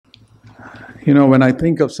When I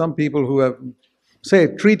think of some people who have, say,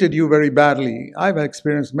 treated you very badly, I've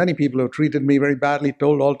experienced many people who have treated me very badly,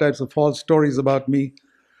 told all types of false stories about me.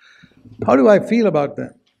 How do I feel about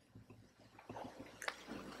them?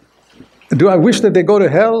 Do I wish that they go to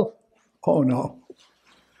hell? Oh no.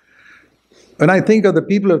 When I think of the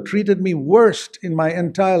people who have treated me worst in my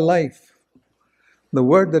entire life, the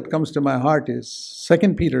word that comes to my heart is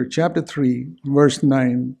 2 Peter chapter 3, verse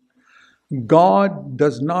 9. God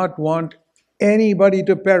does not want anybody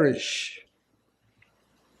to perish.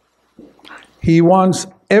 He wants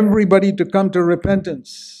everybody to come to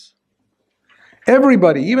repentance.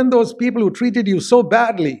 Everybody, even those people who treated you so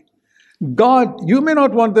badly, God, you may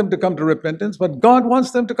not want them to come to repentance, but God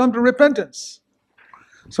wants them to come to repentance.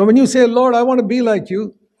 So when you say, Lord, I want to be like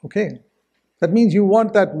you, okay, that means you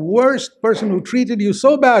want that worst person who treated you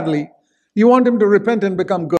so badly, you want him to repent and become good.